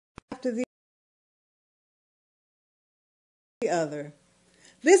the other.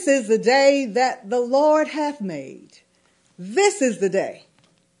 This is the day that the Lord hath made. This is the day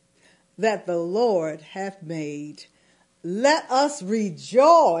that the Lord hath made. Let us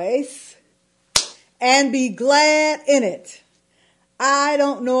rejoice and be glad in it. I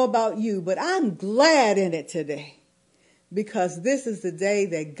don't know about you, but I'm glad in it today because this is the day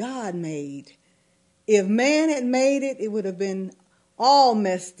that God made. If man had made it, it would have been all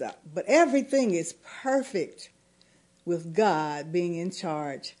messed up. But everything is perfect with God being in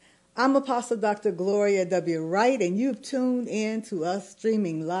charge. I'm Apostle Dr. Gloria W. Wright, and you've tuned in to us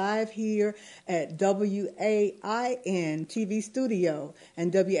streaming live here at WAIN TV Studio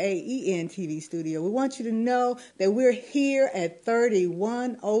and WAEN TV Studio. We want you to know that we're here at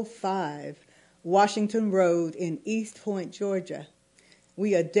 3105 Washington Road in East Point, Georgia.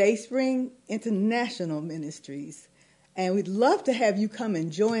 We are DaySpring International Ministries, and we'd love to have you come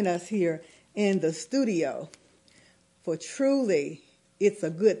and join us here in the studio. For truly, it's a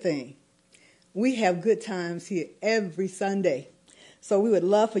good thing. We have good times here every Sunday. So we would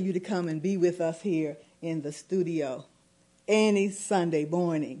love for you to come and be with us here in the studio any Sunday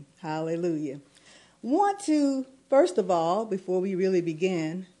morning. Hallelujah. Want to, first of all, before we really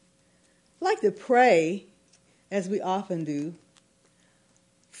begin, like to pray, as we often do,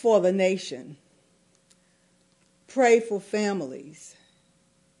 for the nation. Pray for families.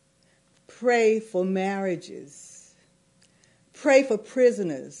 Pray for marriages. Pray for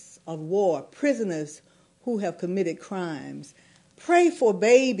prisoners of war, prisoners who have committed crimes. Pray for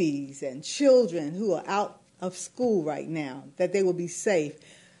babies and children who are out of school right now, that they will be safe.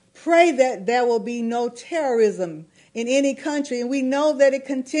 Pray that there will be no terrorism in any country. And we know that it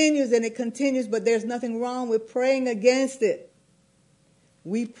continues, but there's nothing wrong with praying against it.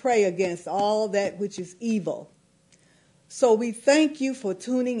 We pray against all that which is evil. So we thank you for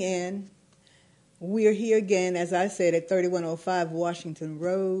tuning in. We're here again, as I said, at 3105 Washington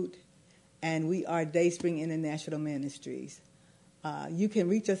Road, and we are DaySpring International Ministries. You can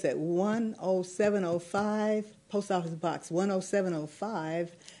reach us at 10705, Post Office Box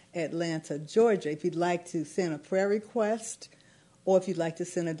 10705, Atlanta, Georgia, if you'd like to send a prayer request or if you'd like to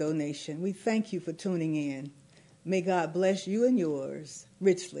send a donation. We thank you for tuning in. May God bless you and yours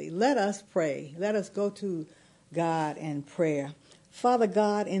richly. Let us pray. Let us go to God in prayer. Father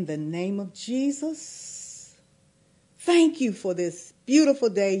God, in the name of Jesus, thank you for this beautiful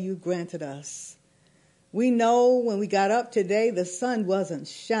day you granted us. We know when we got up today, the sun wasn't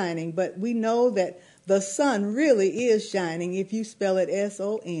shining, but we know that the sun really is shining if you spell it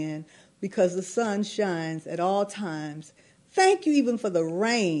S-O-N, because the sun shines at all times. Thank you even for the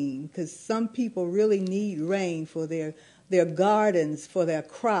rain, because some people really need rain for their gardens, for their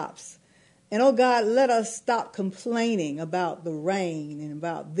crops. And, oh, God, let us stop complaining about the rain and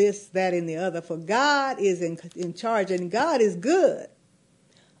about this, that, and the other. For God is in charge, and God is good.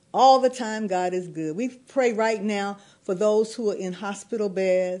 All the time, God is good. We pray right now for those who are in hospital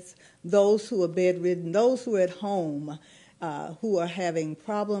beds, those who are bedridden, those who are at home, who are having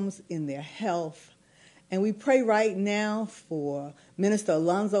problems in their health. And we pray right now for Minister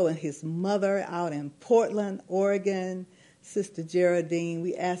Alonzo and his mother out in Portland, Oregon, Sister Geraldine.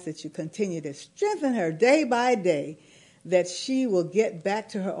 We ask that you continue to strengthen her day by day, that she will get back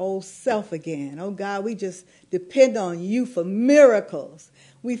to her old self again. Oh, God, we just depend on you for miracles.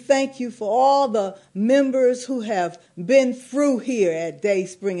 We thank you for all the members who have been through here at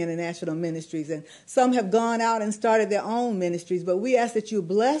DaySpring International Ministries, and some have gone out and started their own ministries, but we ask that you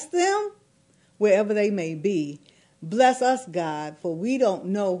bless them wherever they may be. Bless us, God, for we don't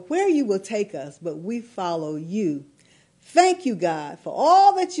know where you will take us, but we follow you. Thank you, God, for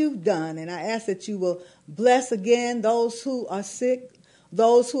all that you've done, and I ask that you will bless again those who are sick,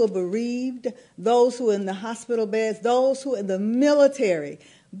 those who are bereaved, those who are in the hospital beds, those who are in the military.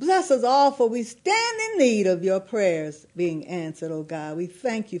 Bless us all, for we stand in need of your prayers being answered, oh God. We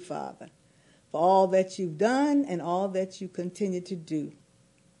thank you, Father, for all that you've done and all that you continue to do.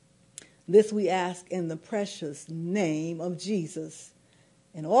 This we ask in the precious name of Jesus.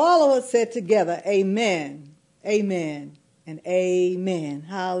 And all of us said together, amen, amen, and amen.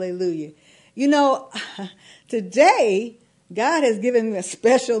 Hallelujah. You know, today, God has given me a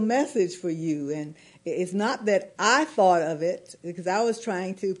special message for you. And it's not that I thought of it, because I was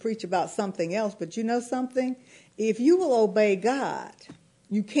trying to preach about something else. But you know something? If you will obey God,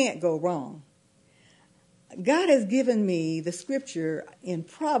 you can't go wrong. God has given me the scripture in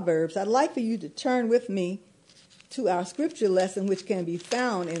Proverbs. I'd like for you to turn with me to our scripture lesson, which can be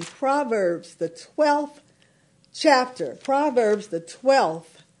found in Proverbs, the 12th chapter. Proverbs, the 12th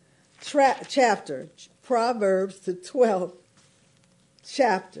chapter. Proverbs, the 12th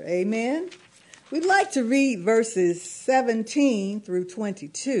chapter. Amen. We'd like to read verses 17 through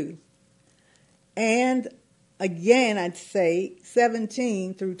 22. And again, I'd say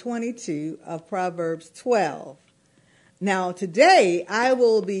 17 through 22 of Proverbs 12. Now, today I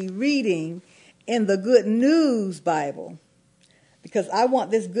will be reading in the Good News Bible because I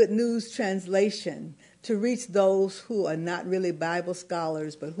want this Good News translation to reach those who are not really Bible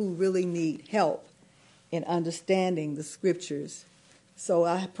scholars but who really need help in understanding the scriptures. So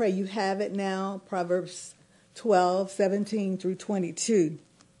I pray you have it now, Proverbs 12, 17 through 22.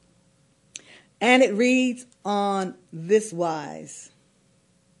 And it reads on this wise.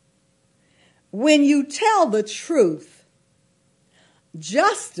 When you tell the truth,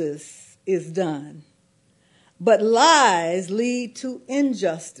 justice is done, but lies lead to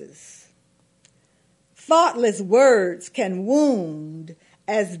injustice. Thoughtless words can wound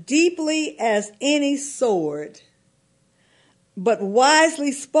as deeply as any sword, but wisely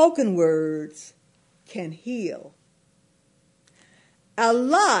spoken words can heal. A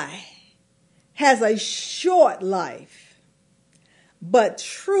lie has a short life, but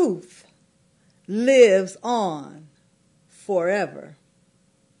truth lives on forever.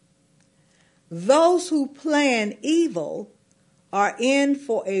 Those who plan evil are in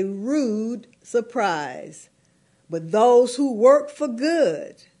for a rude surprise, but those who work for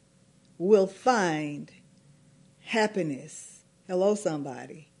good will find happiness. Hello,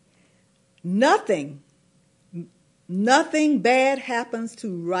 somebody. Nothing bad happens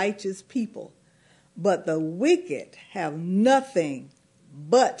to righteous people, but the wicked have nothing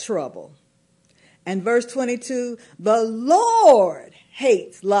but trouble. And verse 22, the Lord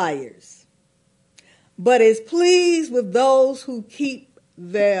hates liars, but is pleased with those who keep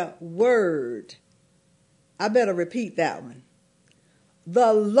their word. I better repeat that one.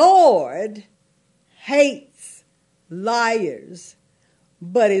 The Lord hates liars,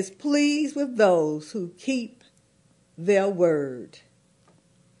 but is pleased with those who keep their word.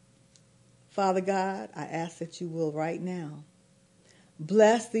 Father God, I ask that you will right now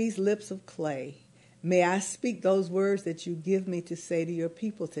bless these lips of clay. May I speak those words that you give me to say to your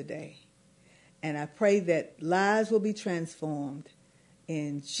people today. And I pray that lives will be transformed.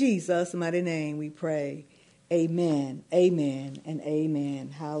 In Jesus' mighty name we pray. Amen, amen, and amen.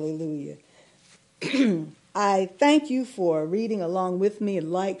 Hallelujah. I thank you for reading along with me. I'd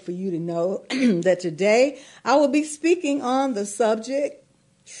like for you to know that today I will be speaking on the subject,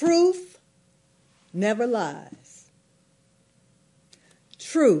 truth never lies.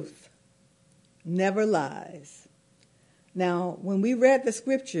 Truth never lies. Now, when we read the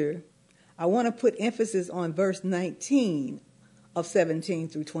scripture, I want to put emphasis on verse 19 of 17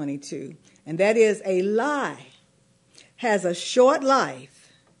 through 22. And that is, a lie has a short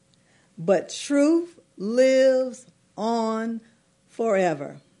life, but truth lives on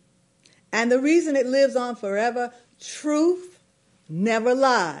forever. And the reason it lives on forever, truth never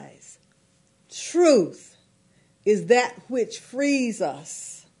lies. Truth is that which frees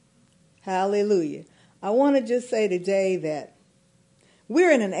us. Hallelujah. I want to just say today that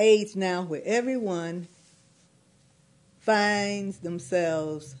we're in an age now where everyone finds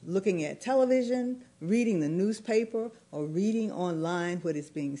themselves looking at television, reading the newspaper, or reading online what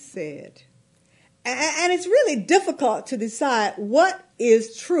is being said. And it's really difficult to decide what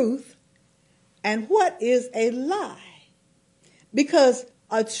is truth and what is a lie. Because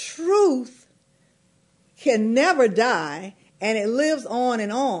a truth can never die and it lives on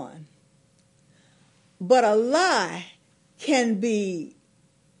and on. But a lie can be,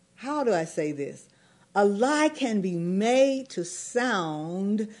 how do I say this? A lie can be made to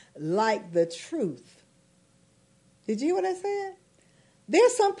sound like the truth. Did you hear what I said? There are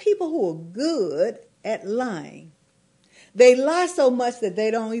some people who are good at lying. They lie so much that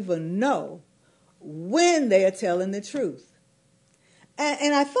they don't even know when they are telling the truth.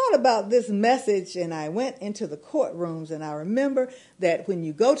 And I thought about this message, and I went into the courtrooms, and I remember that when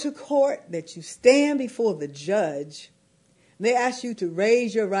you go to court, that you stand before the judge. They ask you to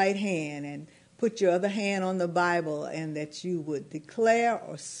raise your right hand and put your other hand on the Bible, and that you would declare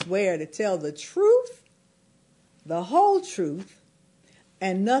or swear to tell the truth, the whole truth,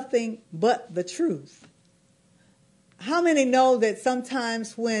 and nothing but the truth. How many know that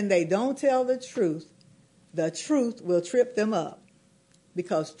sometimes when they don't tell the truth will trip them up?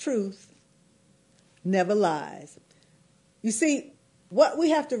 Because truth never lies. You see, what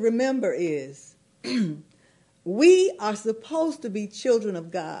we have to remember is we are supposed to be children of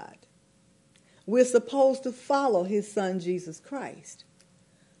God. We're supposed to follow his son, Jesus Christ.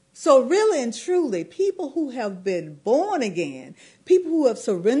 So really and truly, people who have been born again, people who have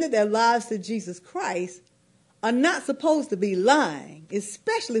surrendered their lives to Jesus Christ, are not supposed to be lying,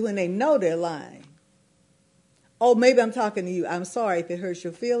 especially when they know they're lying. Oh, maybe I'm talking to you. I'm sorry if it hurts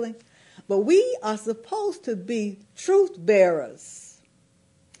your feeling. But we are supposed to be truth bearers.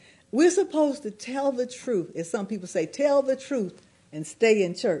 We're supposed to tell the truth. As some people say, tell the truth and stay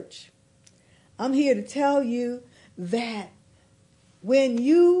in church. I'm here to tell you that when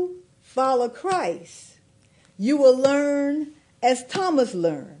you follow Christ, you will learn, as Thomas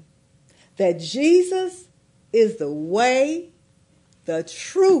learned, that Jesus is the way, the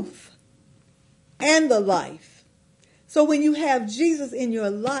truth, and the life. So when you have Jesus in your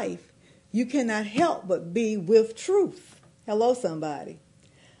life, you cannot help but be with truth. Hello, somebody.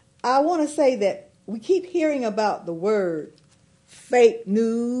 I want to say that we keep hearing about the word fake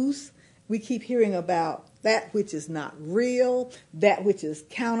news. We keep hearing about that which is not real, that which is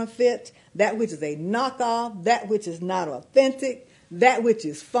counterfeit, that which is a knockoff, that which is not authentic, that which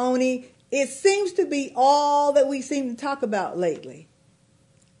is phony. It seems to be all that we seem to talk about lately.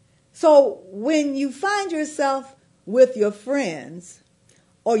 So when you find yourself with your friends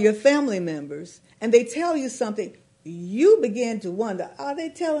or your family members and they tell you something, you begin to wonder, are they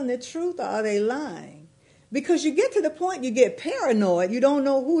telling the truth or are they lying? Because you get to the point you get paranoid, you don't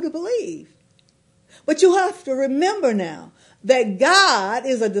know who to believe. But you have to remember now that God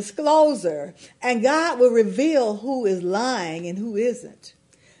is a discloser and God will reveal who is lying and who isn't.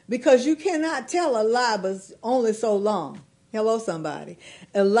 Because you cannot tell a lie but only so long. Hello, somebody.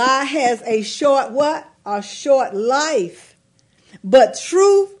 A lie has a short what? A short life. But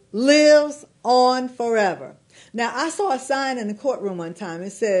truth lives on forever. Now, I saw a sign in the courtroom one time.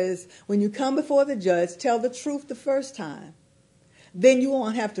 It says, when you come before the judge, tell the truth the first time. Then you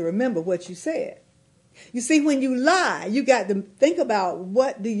won't have to remember what you said. You see, when you lie, you got to think about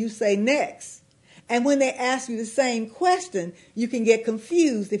what do you say next. And when they ask you the same question, you can get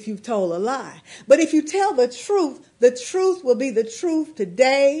confused if you've told a lie. But if you tell the truth will be the truth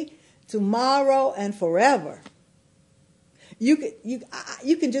today, tomorrow, and forever. You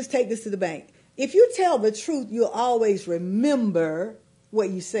can just take this to the bank. If you tell the truth, you'll always remember what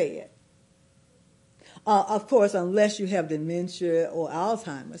you said. Of course, unless you have dementia or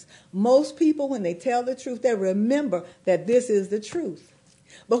Alzheimer's. Most people, when they tell the truth, they remember that this is the truth.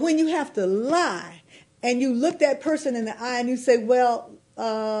 But when you have to lie and you look that person in the eye and you say, well,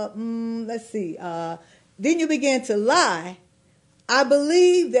 let's see. Then you begin to lie. I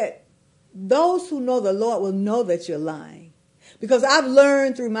believe that those who know the Lord will know that you're lying. Because I've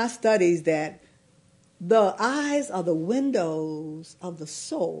learned through my studies that the eyes are the windows of the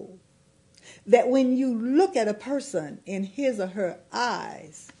soul. That when you look at a person in his or her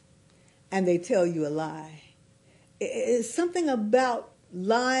eyes and they tell you a lie, it's something about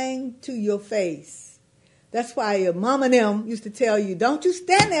lying to your face. That's why your mom and them used to tell you, don't you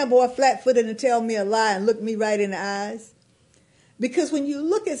stand there, boy, flat-footed and tell me a lie and look me right in the eyes. Because when you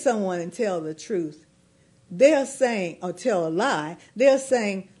look at someone and tell the truth, they're saying, or tell a lie, they're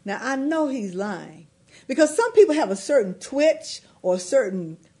saying, now I know he's lying. Because some people have a certain twitch or a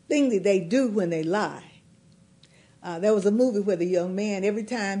certain thing that they do when they lie. There was a movie where the young man, every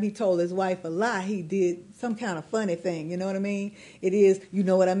time he told his wife a lie, he did some kind of funny thing. You know what I mean? It is, you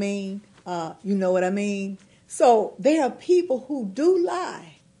know what I mean? You know what I mean? So there are people who do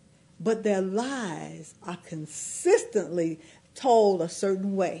lie, but their lies are consistently told a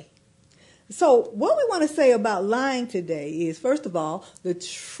certain way. So what we want to say about lying today is, first of all, the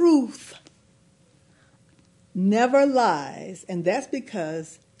truth never lies, and that's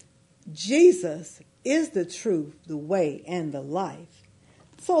because Jesus is the truth, the way, and the life.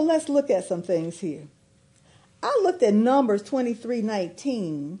 So let's look at some things here. I looked at Numbers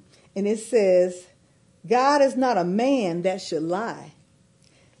 23:19, and it says, God is not a man that should lie,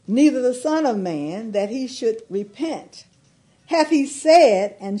 neither the son of man that he should repent. Hath he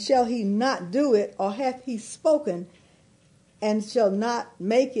said, and shall he not do it? Or hath he spoken, and shall not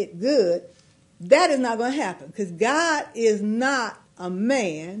make it good? That is not going to happen, because God is not a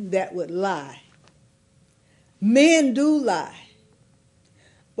man that would lie. Men do lie.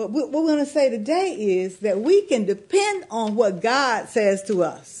 But what we're going to say today is that we can depend on what God says to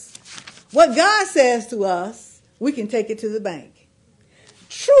us. What God says to us, we can take it to the bank.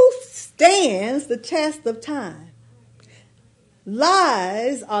 Truth stands the test of time.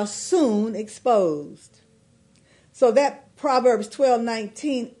 Lies are soon exposed. So that Proverbs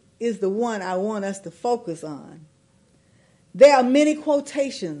 12:19 is the one I want us to focus on. There are many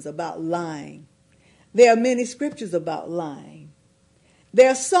quotations about lying. There are many scriptures about lying.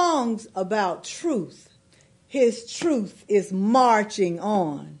 There are songs about truth. His truth is marching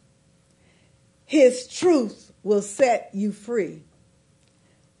on. His truth will set you free.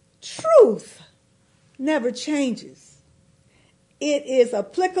 Truth never changes. It is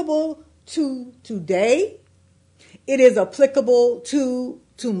applicable to today. It is applicable to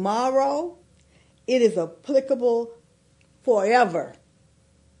tomorrow. It is applicable forever.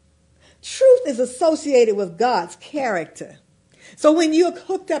 Truth is associated with God's character. So when you're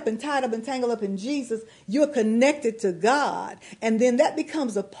hooked up and tied up and tangled up in Jesus, you're connected to God, and then that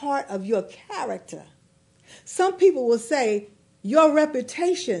becomes a part of your character. Some people will say your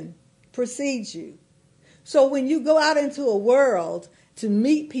reputation precedes you. So when you go out into a world to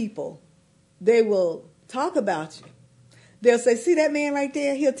meet people, they will talk about you. They'll say, see that man right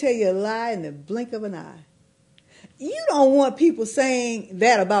there? He'll tell you a lie in the blink of an eye. You don't want people saying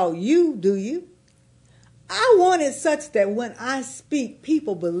that about you, do you? I want it such that when I speak,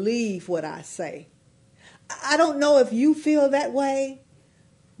 people believe what I say. I don't know if you feel that way,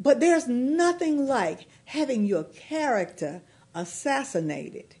 but there's nothing like having your character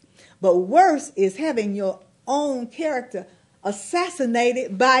assassinated. But worse is having your own character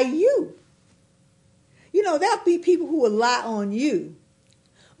assassinated by you. You know, there'll be people who will lie on you.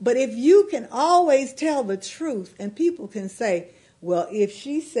 But if you can always tell the truth and people can say, well, if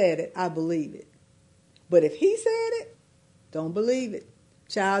she said it, I believe it. But if he said it, don't believe it.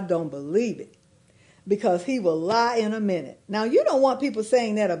 Child, don't believe it. Because he will lie in a minute. Now, you don't want people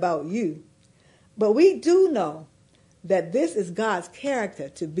saying that about you. But we do know that this is God's character,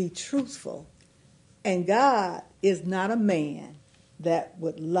 to be truthful. And God is not a man that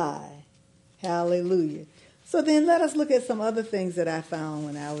would lie. Hallelujah. So then let us look at some other things that I found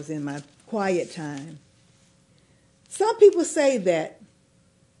when I was in my quiet time. Some people say that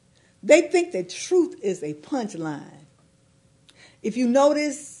they think that truth is a punchline. If you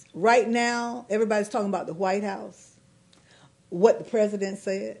notice right now, everybody's talking about the White House, what the president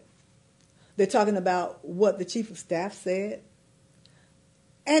said. They're talking about what the chief of staff said.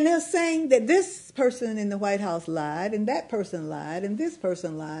 And they're saying that this person in the White House lied, and that person lied, and this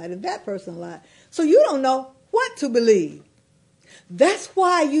person lied, and that person lied. So you don't know what to believe. That's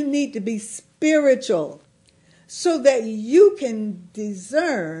why you need to be spiritual, so that you can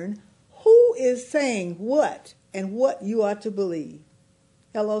discern who is saying what and what you are to believe.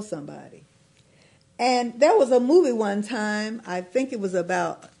 Hello, somebody. And there was a movie one time, I think it was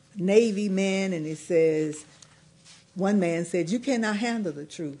about Navy men, and it says, one man said, you cannot handle the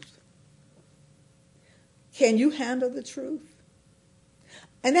truth. Can you handle the truth?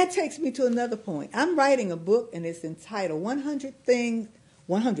 And that takes me to another point. I'm writing a book, and it's entitled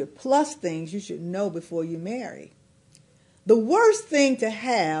 100 plus things you should know before you marry. The worst thing to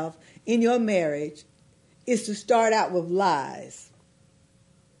have in your marriage is to start out with lies.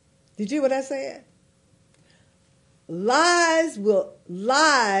 Did you hear what I said? Lies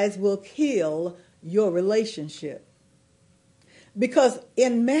will kill your relationship. Because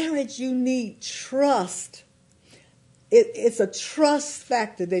in marriage, you need trust. It's a trust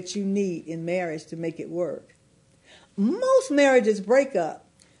factor that you need in marriage to make it work. Most marriages break up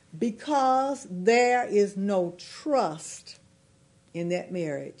because there is no trust in that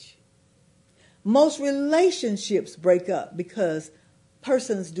marriage. Most relationships break up because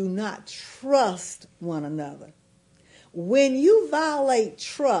persons do not trust one another. When you violate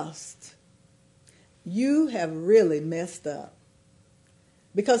trust, you have really messed up.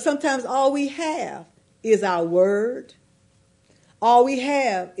 Because sometimes all we have is our word. All we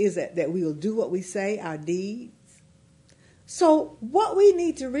have is that we will do what we say, our deeds. So what we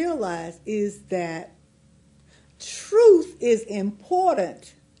need to realize is that truth is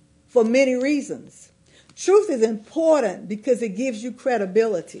important for many reasons. Truth is important because it gives you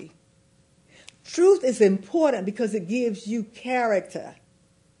credibility. Truth is important because it gives you character.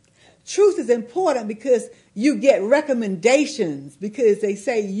 Truth is important because you get recommendations, because they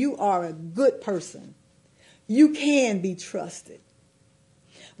say you are a good person. You can be trusted.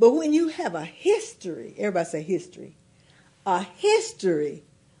 But when you have a history, everybody say history, a history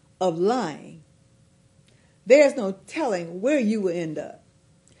of lying, there's no telling where you will end up.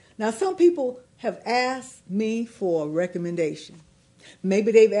 Now, some people have asked me for a recommendation.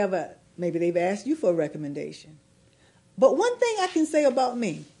 Maybe they've asked you for a recommendation. But one thing I can say about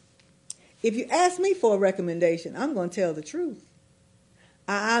me, if you ask me for a recommendation, I'm going to tell the truth.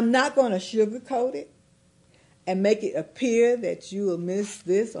 I'm not going to sugarcoat it and make it appear that you will miss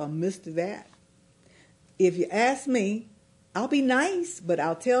this or miss that. If you ask me, I'll be nice, but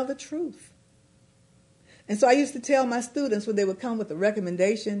I'll tell the truth. And so I used to tell my students when they would come with a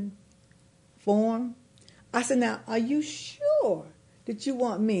recommendation form, I said, now, are you sure that you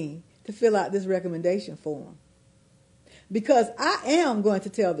want me to fill out this recommendation form? Because I am going to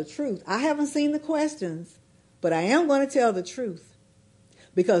tell the truth. I haven't seen the questions, but I am going to tell the truth.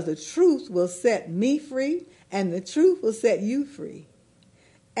 Because the truth will set me free, and the truth will set you free.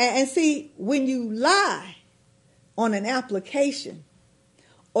 And see, when you lie on an application,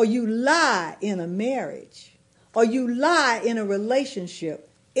 or you lie in a marriage, or you lie in a relationship,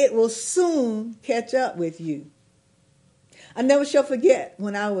 it will soon catch up with you. I never shall forget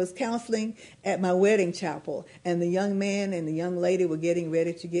when I was counseling at my wedding chapel, and the young man and the young lady were getting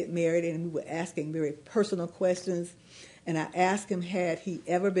ready to get married, and we were asking very personal questions. And I asked him, had he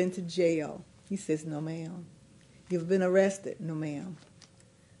ever been to jail? He says, no, ma'am. You've been arrested? No, ma'am.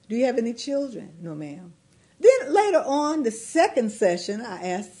 Do you have any children? No, ma'am. Then later on, the second session, I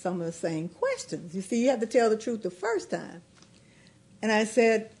asked some of the same questions. You see, you have to tell the truth the first time. And I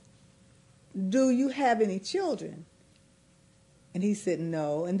said, do you have any children? And he said,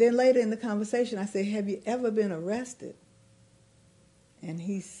 no. And then later in the conversation, I said, have you ever been arrested? And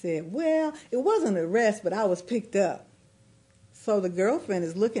he said, well, it wasn't an arrest, but I was picked up. So the girlfriend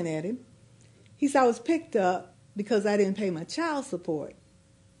is looking at him. He said, I was picked up because I didn't pay my child support.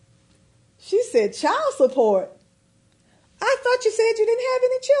 She said, child support? I thought you said you didn't have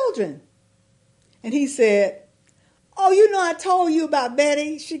any children. And he said, oh, you know, I told you about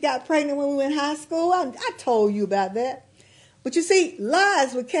Betty. She got pregnant when we were in high school. I told you about that. But you see,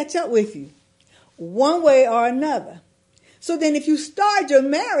 lies will catch up with you one way or another. So then if you start your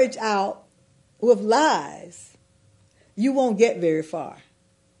marriage out with lies, you won't get very far.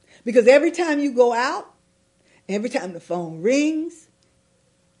 Because every time you go out, every time the phone rings,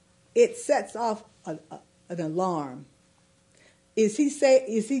 it sets off an alarm. Is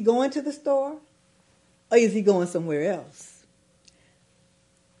he going to the store, or is he going somewhere else?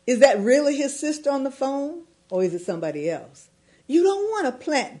 Is that really his sister on the phone, or is it somebody else? You don't want to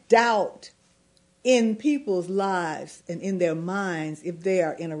plant doubt in people's lives and in their minds if they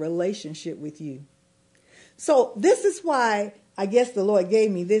are in a relationship with you. So this is why I guess the Lord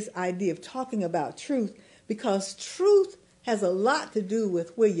gave me this idea of talking about truth, because truth has a lot to do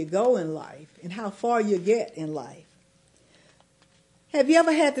with where you go in life and how far you get in life. Have you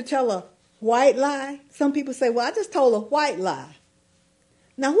ever had to tell a white lie? Some people say, well, I just told a white lie.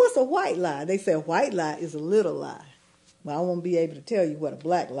 Now, what's a white lie? They say a white lie is a little lie. Well, I won't be able to tell you what a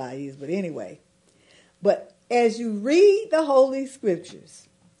black lie is, but anyway. But as you read the Holy Scriptures,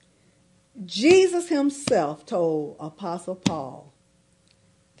 Jesus himself told Apostle Paul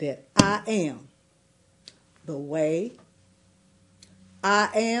that I am the way, I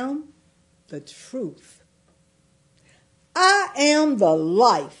am the truth, I am the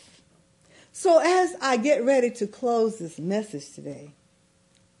life. So as I get ready to close this message today,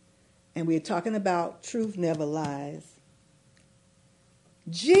 and we're talking about truth never lies,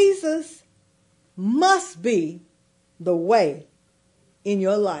 Jesus must be the way in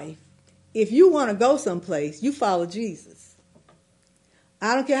your life. If you want to go someplace, you follow Jesus.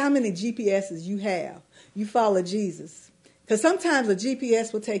 I don't care how many GPSs you have, you follow Jesus. Because sometimes a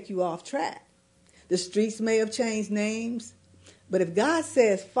GPS will take you off track. The streets may have changed names, but if God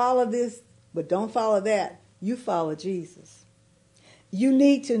says follow this, but don't follow that, you follow Jesus. You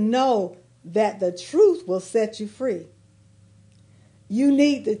need to know that the truth will set you free. You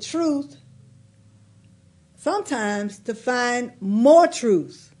need the truth sometimes to find more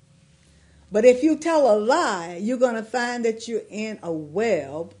truth. But if you tell a lie, you're going to find that you're in a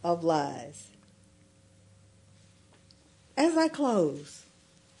web of lies. As I close,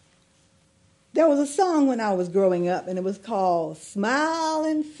 there was a song when I was growing up, and it was called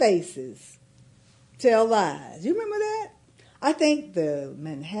Smiling Faces Tell Lies. You remember that? I think the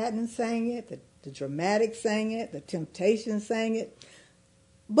Manhattan sang it, the Dramatics sang it, the Temptations sang it.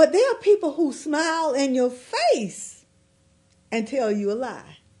 But there are people who smile in your face and tell you a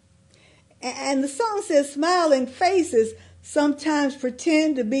lie. And the song says, smiling faces sometimes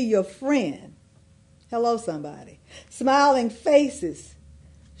pretend to be your friend. Hello, somebody. Smiling faces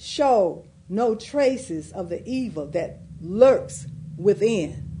show no traces of the evil that lurks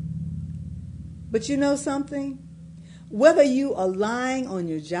within. But you know something? Whether you are lying on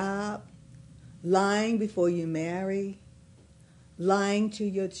your job, lying before you marry, lying to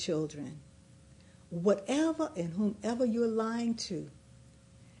your children, whatever and whomever you're lying to,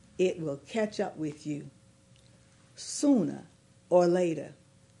 it will catch up with you sooner or later.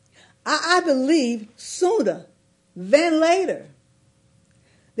 I believe sooner than later.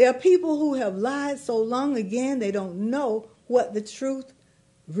 There are people who have lied so long again they don't know what the truth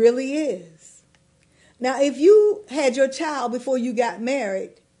really is. Now, if you had your child before you got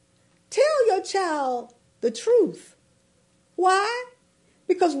married, tell your child the truth. Why?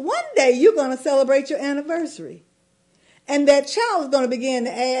 Because one day you're going to celebrate your anniversary. And that child is going to begin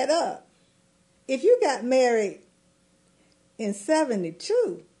to add up. If you got married in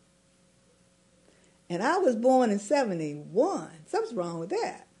 72, and I was born in 71, something's wrong with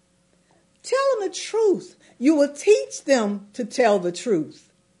that. Tell them the truth. You will teach them to tell the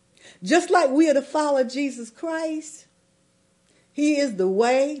truth. Just like we are to follow Jesus Christ. He is the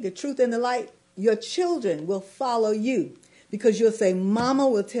way, the truth, and the light. Your children will follow you because you'll say, Mama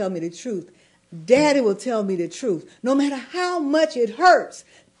will tell me the truth. Daddy will tell me the truth. No matter how much it hurts,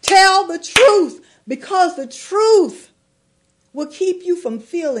 tell the truth, because the truth will keep you from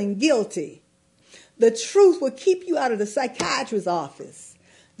feeling guilty. The truth will keep you out of the psychiatrist's office.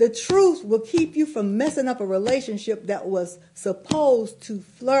 The truth will keep you from messing up a relationship that was supposed to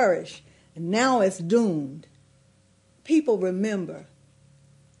flourish, and now it's doomed. People, remember,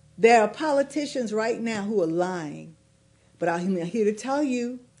 there are politicians right now who are lying. But I'm here to tell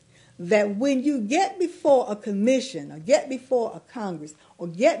you that when you get before a commission, or get before a Congress, or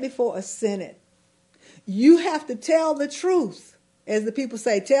get before a Senate, you have to tell the truth. As the people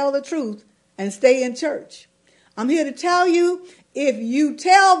say, tell the truth and stay in church. I'm here to tell you, if you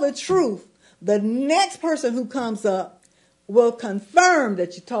tell the truth, the next person who comes up will confirm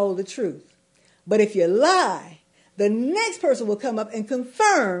that you told the truth. But if you lie, the next person will come up and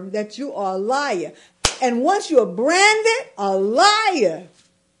confirm that you are a liar. And once you're branded a liar,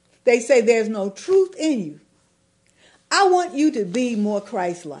 they say there's no truth in you. I want you to be more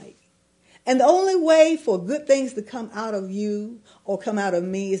Christ-like. And the only way for good things to come out of you or come out of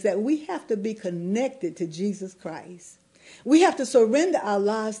me is that we have to be connected to Jesus Christ. We have to surrender our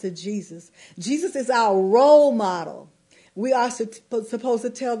lives to Jesus. Jesus is our role model. We are supposed to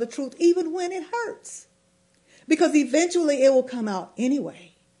tell the truth even when it hurts, because eventually it will come out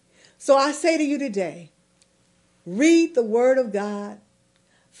anyway. So I say to you today, read the Word of God.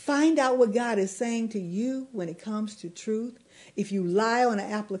 Find out what God is saying to you when it comes to truth. If you lie on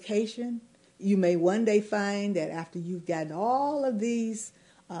an application, you may one day find that after you've gotten all of these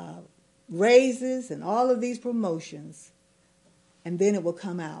raises and all of these promotions, and then it will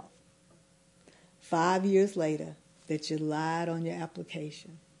come out 5 years later that you lied on your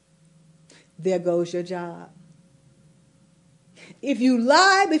application. There goes your job. If you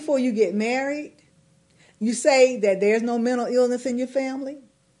lie before you get married, you say that there's no mental illness in your family,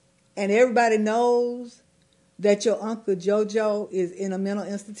 and everybody knows that your Uncle Jojo is in a mental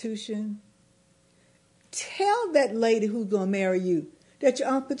institution, tell that lady who's going to marry you that your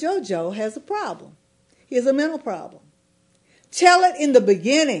Uncle Jojo has a problem. He has a mental problem. Tell it in the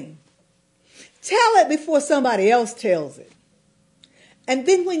beginning. Tell it before somebody else tells it. And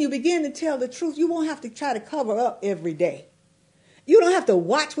then when you begin to tell the truth, you won't have to try to cover up every day. You don't have to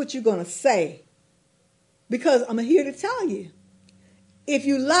watch what you're going to say, because I'm here to tell you, if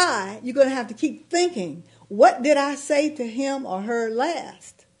you lie, you're going to have to keep thinking, what did I say to him or her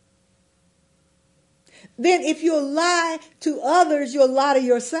last? Then if you lie to others, you'll lie to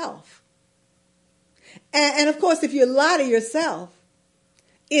yourself. And of course, if you lie to yourself,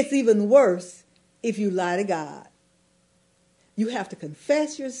 it's even worse if you lie to God. You have to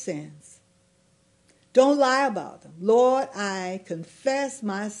confess your sins. Don't lie about them. Lord, I confess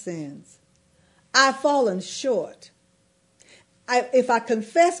my sins. I've fallen short. If I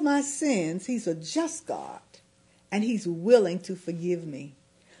confess my sins, he's a just God, and he's willing to forgive me.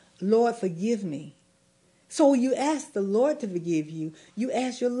 Lord, forgive me. So you ask the Lord to forgive you. You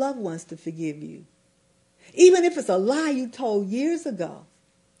ask your loved ones to forgive you. Even if it's a lie you told years ago.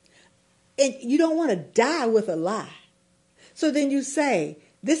 And you don't want to die with a lie. So then you say,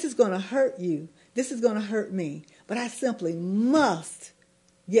 this is going to hurt you. This is going to hurt me. But I simply must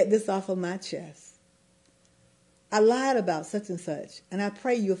get this off of my chest. I lied about such and such, and I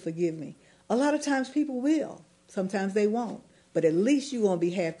pray you'll forgive me. A lot of times people will. Sometimes they won't. But at least you won't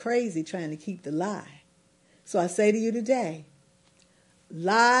be half crazy trying to keep the lie. So I say to you today,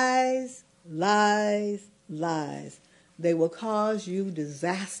 lies, lies, lies. They will cause you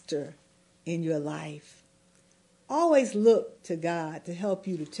disaster in your life. Always look to God to help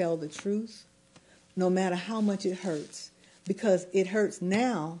you to tell the truth, no matter how much it hurts. Because it hurts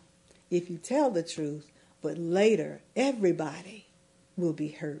now if you tell the truth, but later everybody will be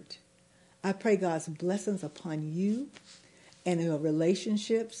hurt. I pray God's blessings upon you and your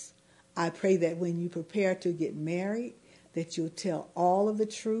relationships. I pray that when you prepare to get married, that you'll tell all of the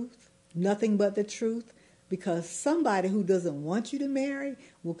truth, nothing but the truth, because somebody who doesn't want you to marry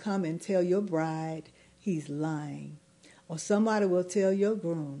will come and tell your bride he's lying. Or somebody will tell your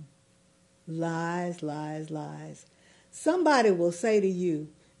groom, lies, lies, lies. Somebody will say to you,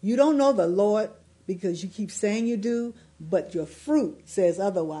 you don't know the Lord because you keep saying you do, but your fruit says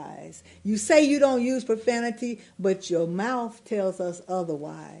otherwise. You say you don't use profanity, but your mouth tells us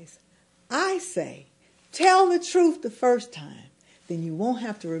otherwise. I say, tell the truth the first time, then you won't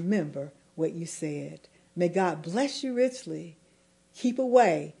have to remember what you said. May God bless you richly. Keep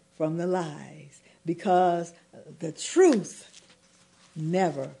away from from the lies, because the truth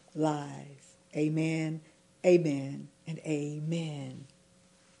never lies. Amen, amen, and amen.